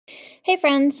Hey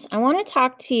friends, I want to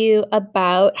talk to you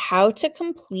about how to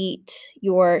complete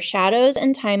your shadows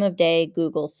and time of day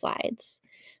Google Slides.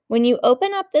 When you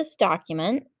open up this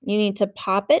document, you need to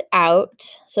pop it out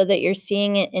so that you're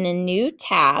seeing it in a new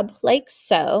tab like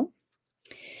so.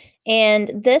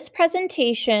 And this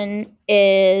presentation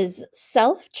is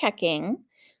self-checking.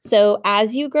 So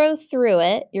as you go through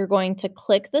it, you're going to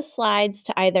click the slides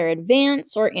to either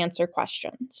advance or answer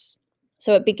questions.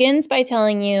 So it begins by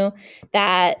telling you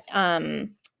that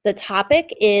the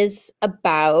topic is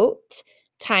about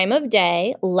time of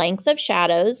day, length of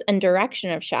shadows, and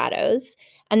direction of shadows,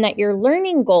 and that your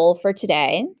learning goal for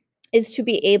today is to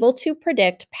be able to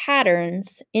predict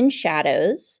patterns in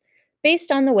shadows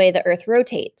based on the way the Earth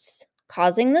rotates,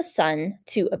 causing the sun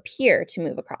to appear to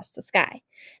move across the sky.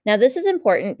 Now, this is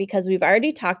important because we've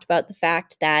already talked about the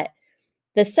fact that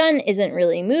the sun isn't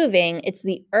really moving, it's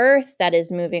the Earth that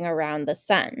is moving around the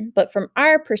sun. But from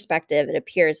our perspective, it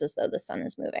appears as though the sun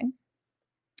is moving.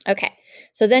 Okay,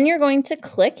 so then you're going to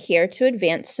click here to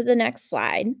advance to the next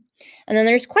slide. And then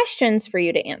there's questions for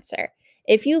you to answer.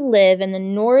 If you live in the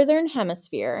northern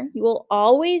hemisphere, you will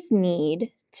always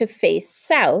need to face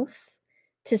south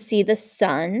to see the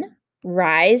sun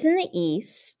rise in the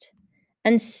east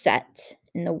and set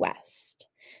in the west.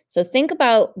 So think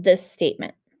about this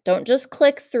statement. Don't just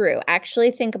click through. Actually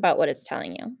think about what it's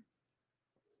telling you.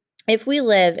 If we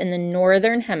live in the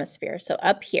northern hemisphere, so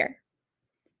up here,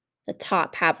 the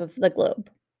top half of the globe,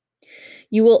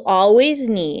 you will always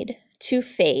need to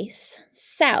face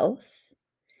south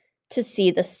to see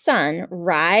the sun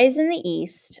rise in the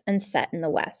east and set in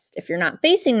the west. If you're not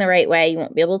facing the right way, you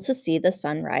won't be able to see the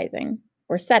sun rising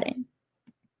or setting.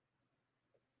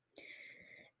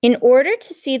 In order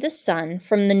to see the sun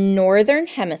from the northern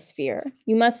hemisphere,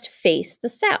 you must face the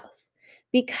south.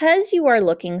 Because you are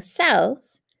looking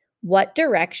south, what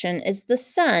direction is the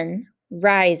sun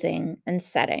rising and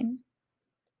setting?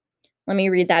 Let me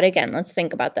read that again. Let's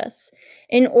think about this.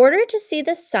 In order to see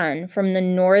the sun from the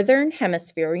northern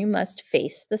hemisphere, you must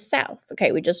face the south.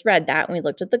 Okay, we just read that when we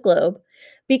looked at the globe.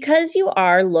 Because you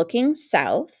are looking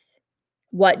south,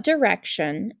 what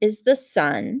direction is the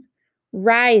sun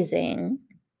rising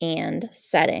and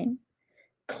setting?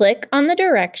 Click on the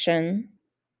direction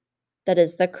that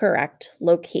is the correct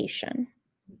location.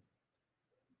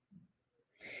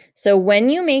 So when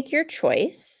you make your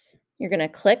choice, you're going to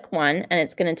click one and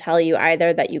it's going to tell you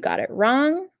either that you got it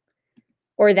wrong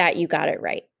or that you got it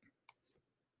right.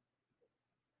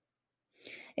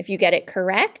 If you get it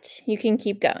correct, you can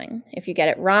keep going. If you get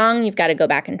it wrong, you've got to go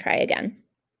back and try again.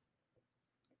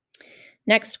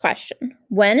 Next question.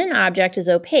 When an object is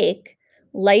opaque,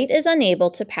 light is unable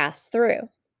to pass through.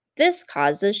 This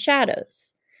causes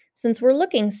shadows. Since we're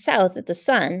looking south at the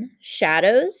sun,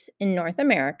 shadows in North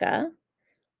America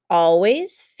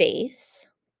always face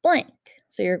blank.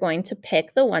 So you're going to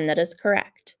pick the one that is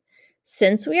correct.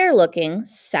 Since we are looking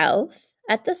south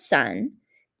at the sun,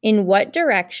 in what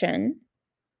direction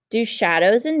do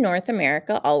shadows in North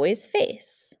America always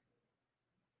face?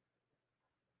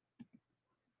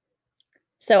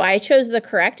 So I chose the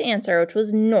correct answer, which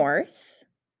was north.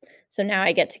 So now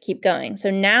I get to keep going. So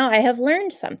now I have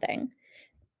learned something.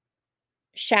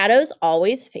 Shadows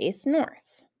always face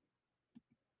north.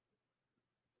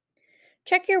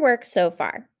 Check your work so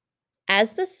far.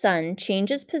 As the sun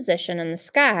changes position in the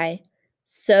sky,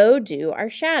 so do our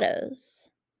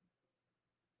shadows.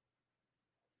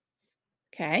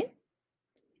 Okay,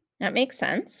 that makes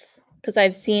sense because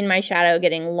I've seen my shadow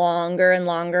getting longer and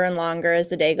longer and longer as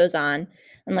the day goes on.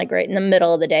 And like right in the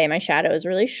middle of the day, my shadow is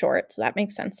really short, so that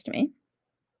makes sense to me.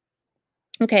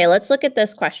 Okay, let's look at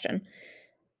this question.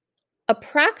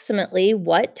 Approximately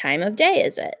what time of day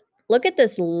is it? Look at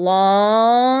this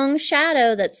long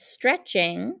shadow that's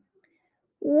stretching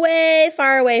way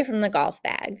far away from the golf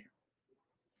bag.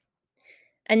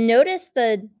 And notice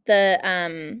the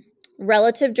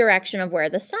relative direction of where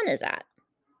the sun is at.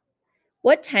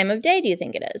 What time of day do you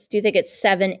think it is? Do you think it's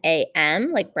 7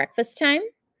 a.m., like breakfast time,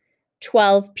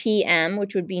 12 p.m.,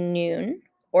 which would be noon,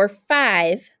 or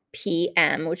 5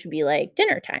 p.m., which would be like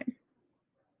dinner time?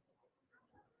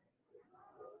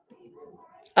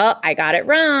 Oh, I got it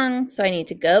wrong, so I need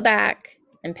to go back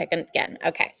and pick it again.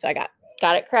 Okay, so I got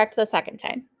it correct the second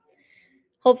time.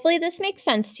 Hopefully this makes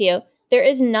sense to you. There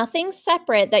is nothing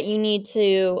separate that you need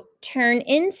to turn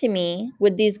into me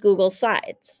with these Google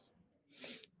Slides.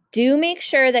 Do make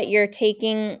sure that you're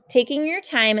taking your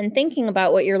time and thinking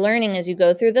about what you're learning as you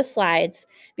go through the slides,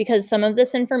 because some of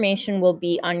this information will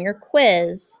be on your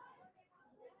quiz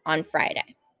on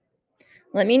Friday.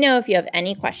 Let me know if you have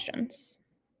any questions.